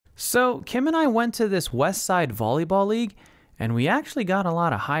So Kim and I went to this West Side Volleyball League and we actually got a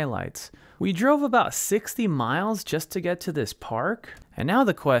lot of highlights. We drove about 60 miles just to get to this park. And now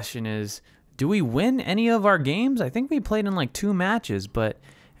the question is, do we win any of our games? I think we played in like 2 matches, but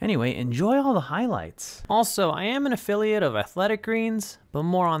anyway, enjoy all the highlights. Also, I am an affiliate of Athletic Greens, but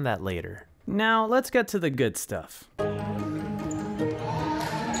more on that later. Now let's get to the good stuff.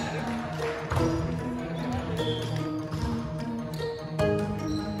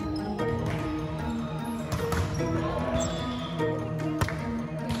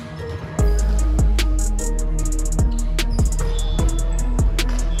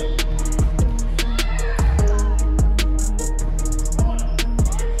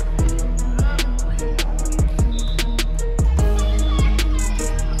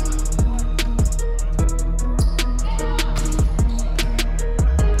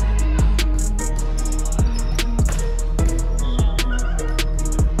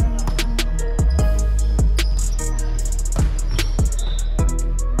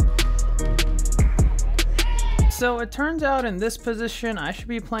 So it turns out in this position, I should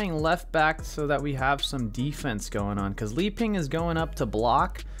be playing left back so that we have some defense going on, because Li Ping is going up to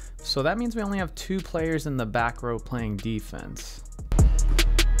block. So that means we only have 2 players in the back row playing defense.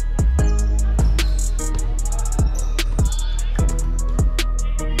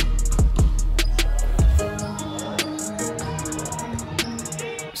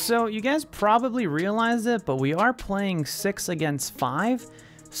 So you guys probably realize it, but we are playing 6 against 5.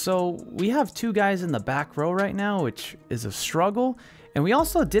 So we have 2 guys in the back row right now, which is a struggle. And we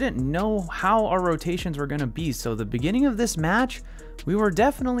also didn't know how our rotations were going to be. So the beginning of this match, we were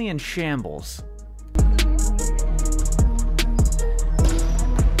definitely in shambles.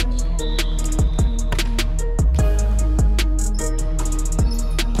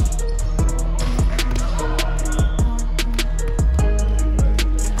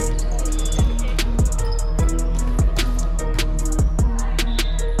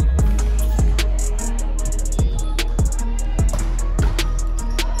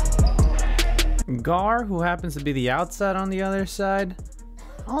 Gar, who happens to be the outside on the other side,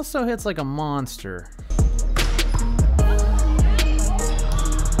 also hits like a monster.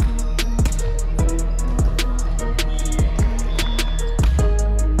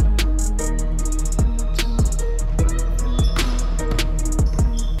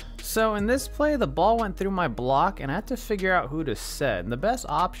 So in this play, the ball went through my block and I had to figure out who to set. And the best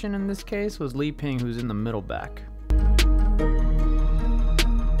option in this case was Li Ping, who's in the middle back.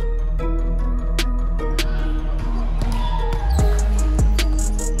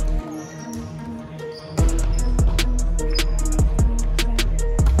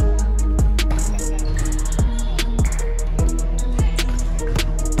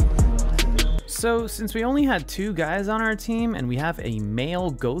 So since we only had 2 guys on our team and we have a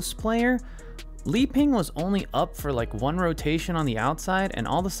male ghost player, Li Ping was only up for like 1 rotation on the outside, and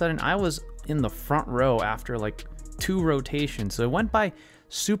all of a sudden I was in the front row after like 2 rotations. So it went by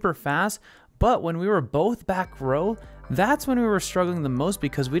super fast, but when we were both back row, that's when we were struggling the most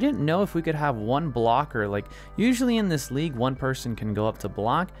because we didn't know if we could have 1 blocker. Like usually in this league, 1 person can go up to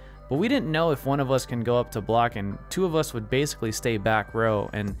block, but we didn't know if one of us can go up to block and 2 of us would basically stay back row.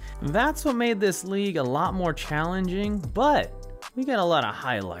 And that's what made this league a lot more challenging, but we got a lot of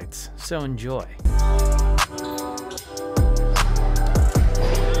highlights, so enjoy.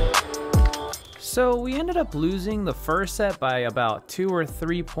 So we ended up losing the first set by about 2 or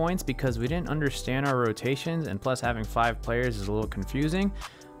 3 points because we didn't understand our rotations, and plus having 5 players is a little confusing.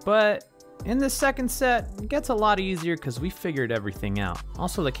 But in the second set, it gets a lot easier because we figured everything out.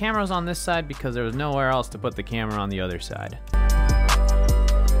 Also, the camera's on this side because there was nowhere else to put the camera on the other side.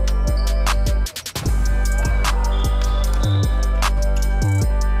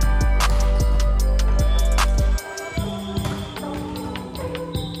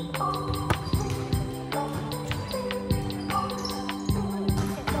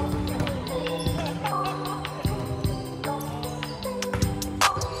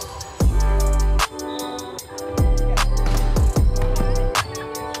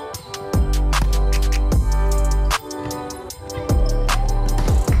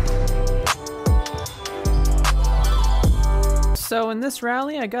 So in this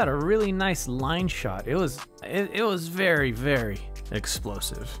rally, I got a really nice line shot. It was very, very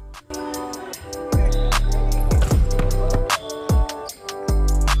explosive.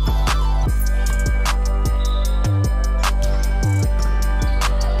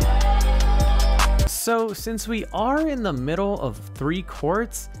 So since we are in the middle of 3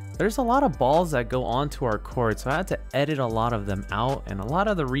 courts, There's a lot of balls that go onto our court, so I had to edit a lot of them out, and a lot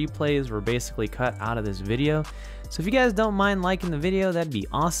of the replays were basically cut out of this video. So if you guys don't mind liking the video, that'd be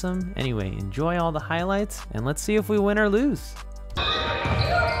awesome. Anyway, enjoy all the highlights, and let's see if we win or lose.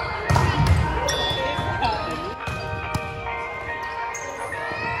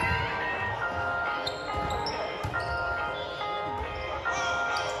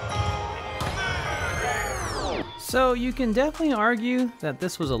 So you can definitely argue that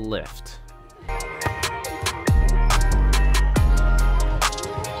this was a lift.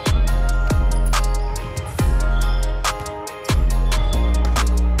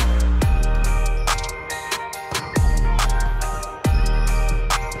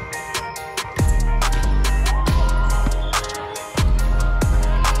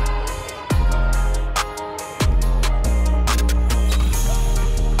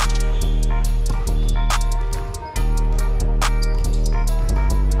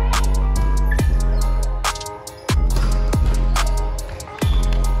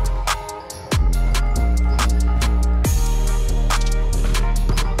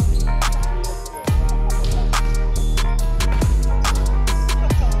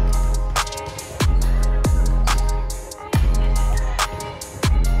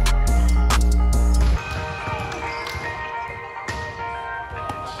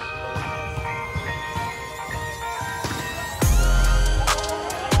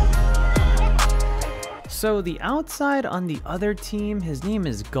 So the outside on the other team, his name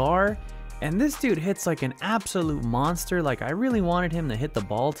is Gar, and this dude hits like an absolute monster. Like, I really wanted him to hit the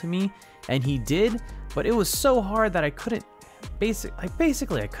ball to me, and he did, but it was so hard that I couldn't,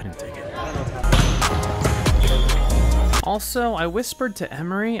 basically I couldn't take it. Also, I whispered to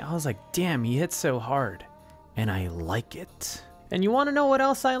Emery, I was like, damn, he hits so hard, and I like it. And you want to know what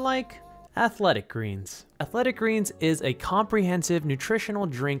else I like? Athletic Greens. Athletic Greens is a comprehensive nutritional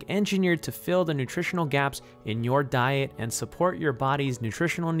drink engineered to fill the nutritional gaps in your diet and support your body's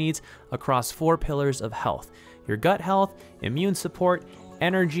nutritional needs across 4 pillars of health: your gut health, immune support,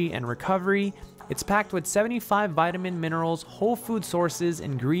 energy, and recovery. It's packed with 75 vitamin, minerals, whole food sources,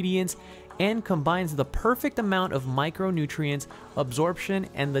 ingredients, and combines the perfect amount of micronutrients, absorption,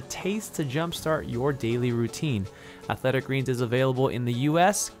 and the taste to jumpstart your daily routine. Athletic Greens is available in the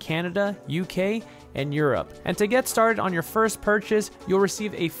US, Canada, UK, and Europe. And to get started on your first purchase, you'll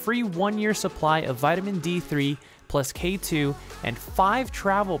receive a free 1-year supply of vitamin D3 plus K2 and 5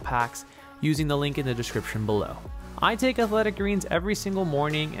 travel packs using the link in the description below. I take Athletic Greens every single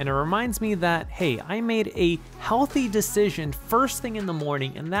morning, and it reminds me that, hey, I made a healthy decision first thing in the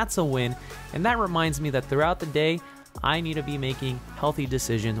morning, and that's a win. And that reminds me that throughout the day, I need to be making healthy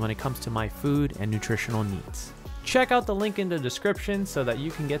decisions when it comes to my food and nutritional needs. Check out the link in the description so that you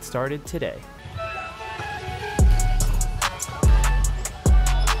can get started today.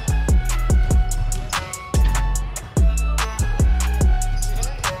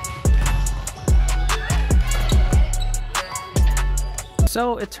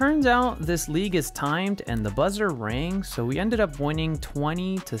 So it turns out this league is timed and the buzzer rang, so we ended up winning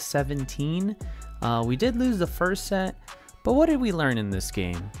 20-17. We did lose the first set, but what did we learn in this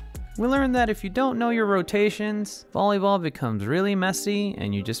game? We learned that if you don't know your rotations, volleyball becomes really messy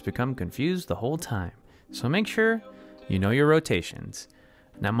and you just become confused the whole time. So make sure you know your rotations.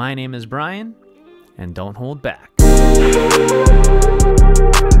 Now my name is Brian, and don't hold back.